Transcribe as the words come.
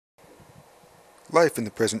Life in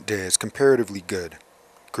the present day is comparatively good.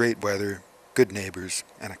 Great weather, good neighbors,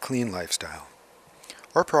 and a clean lifestyle.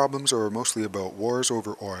 Our problems are mostly about wars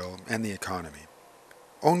over oil and the economy.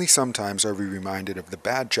 Only sometimes are we reminded of the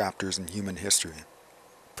bad chapters in human history.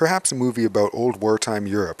 Perhaps a movie about old wartime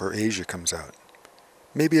Europe or Asia comes out.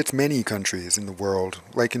 Maybe it's many countries in the world,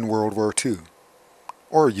 like in World War II.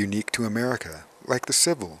 Or unique to America, like the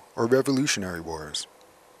Civil or Revolutionary Wars.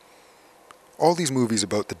 All these movies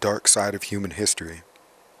about the dark side of human history.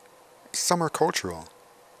 Some are cultural,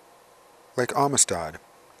 like Amistad,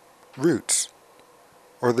 Roots,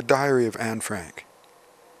 or The Diary of Anne Frank.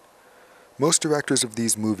 Most directors of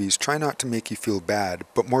these movies try not to make you feel bad,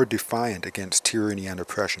 but more defiant against tyranny and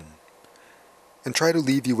oppression, and try to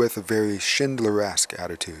leave you with a very Schindler-esque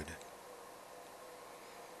attitude.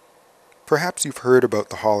 Perhaps you've heard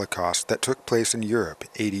about the Holocaust that took place in Europe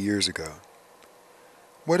 80 years ago.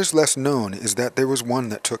 What is less known is that there was one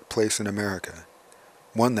that took place in America,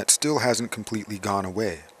 one that still hasn't completely gone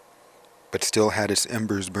away, but still had its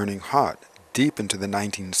embers burning hot deep into the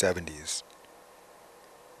 1970s.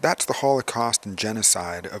 That's the Holocaust and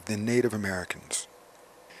genocide of the Native Americans.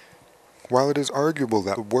 While it is arguable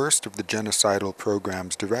that the worst of the genocidal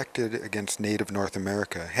programs directed against Native North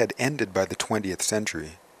America had ended by the 20th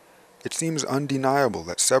century, it seems undeniable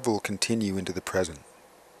that several continue into the present.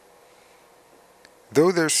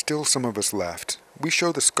 Though there's still some of us left, we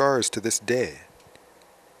show the scars to this day.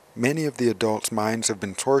 Many of the adults' minds have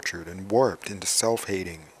been tortured and warped into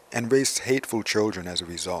self-hating and raised hateful children as a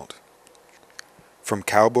result. From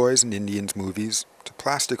cowboys and Indians movies to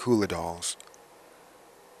plastic hula dolls.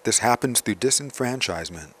 This happens through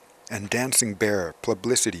disenfranchisement and dancing bear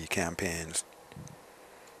publicity campaigns.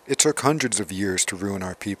 It took hundreds of years to ruin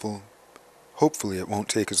our people. Hopefully it won't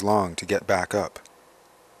take as long to get back up.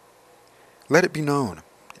 Let it be known,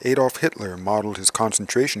 Adolf Hitler modeled his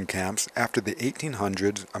concentration camps after the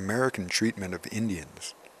 1800s American treatment of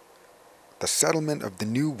Indians. The settlement of the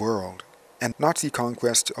New World and Nazi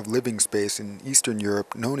conquest of living space in Eastern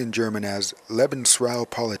Europe, known in German as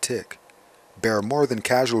Lebensraumpolitik, bear more than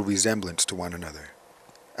casual resemblance to one another.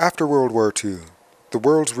 After World War II, the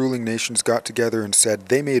world's ruling nations got together and said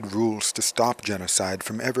they made rules to stop genocide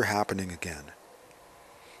from ever happening again.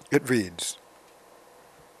 It reads,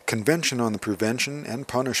 Convention on the Prevention and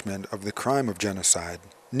Punishment of the Crime of Genocide,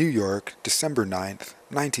 New York, December 9,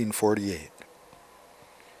 1948.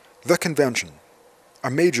 The Convention,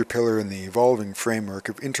 a major pillar in the evolving framework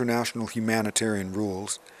of international humanitarian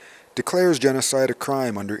rules, declares genocide a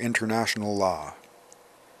crime under international law.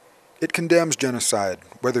 It condemns genocide,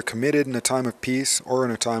 whether committed in a time of peace or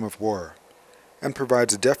in a time of war, and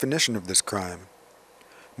provides a definition of this crime.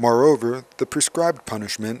 Moreover, the prescribed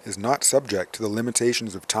punishment is not subject to the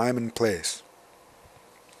limitations of time and place.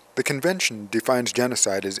 The Convention defines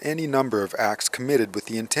genocide as any number of acts committed with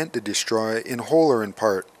the intent to destroy, in whole or in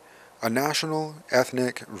part, a national,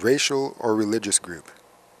 ethnic, racial, or religious group.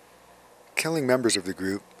 Killing members of the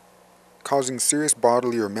group, causing serious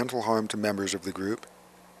bodily or mental harm to members of the group,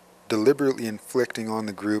 deliberately inflicting on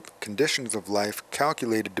the group conditions of life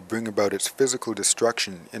calculated to bring about its physical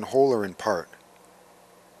destruction in whole or in part.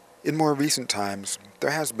 In more recent times,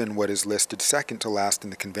 there has been what is listed second to last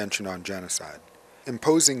in the Convention on Genocide,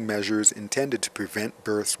 imposing measures intended to prevent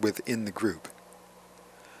births within the group.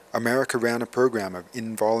 America ran a program of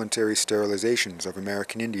involuntary sterilizations of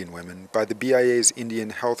American Indian women by the BIA's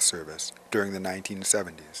Indian Health Service during the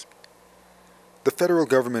 1970s. The federal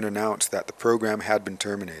government announced that the program had been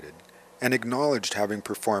terminated, and acknowledged having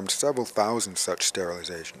performed several thousand such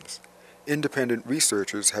sterilizations. Independent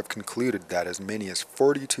researchers have concluded that as many as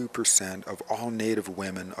 42% of all Native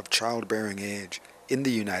women of childbearing age in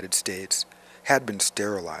the United States had been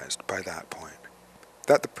sterilized by that point.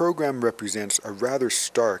 That the program represents a rather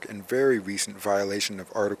stark and very recent violation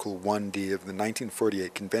of Article 1D of the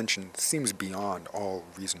 1948 Convention seems beyond all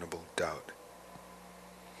reasonable doubt.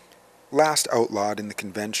 Last outlawed in the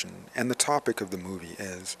Convention, and the topic of the movie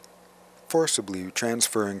is forcibly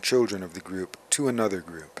transferring children of the group to another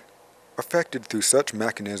group, affected through such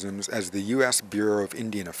mechanisms as the U.S. Bureau of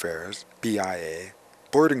Indian Affairs, BIA,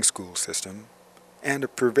 boarding school system, and a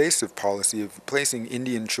pervasive policy of placing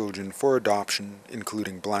Indian children for adoption,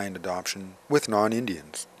 including blind adoption, with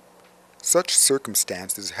non-Indians. Such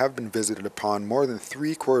circumstances have been visited upon more than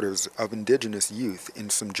 3/4 of indigenous youth in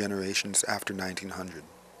some generations after 1900.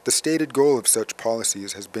 The stated goal of such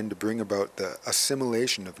policies has been to bring about the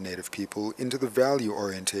assimilation of Native people into the value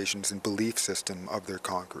orientations and belief system of their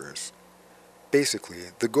conquerors.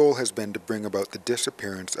 Basically, the goal has been to bring about the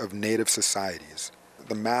disappearance of Native societies,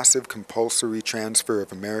 the massive compulsory transfer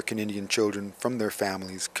of American Indian children from their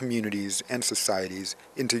families, communities, and societies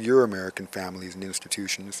into your American families and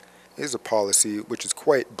institutions is a policy which is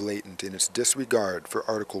quite blatant in its disregard for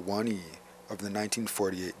Article 1E of the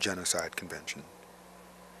 1948 Genocide Convention.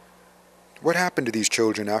 What happened to these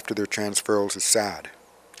children after their transferals is sad,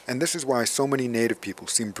 and this is why so many Native people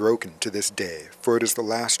seem broken to this day, for it is the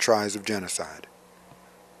last tries of genocide.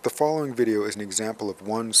 The following video is an example of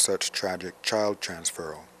one such tragic child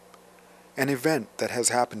transferal, an event that has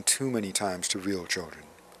happened too many times to real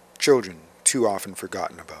children too often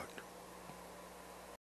forgotten about.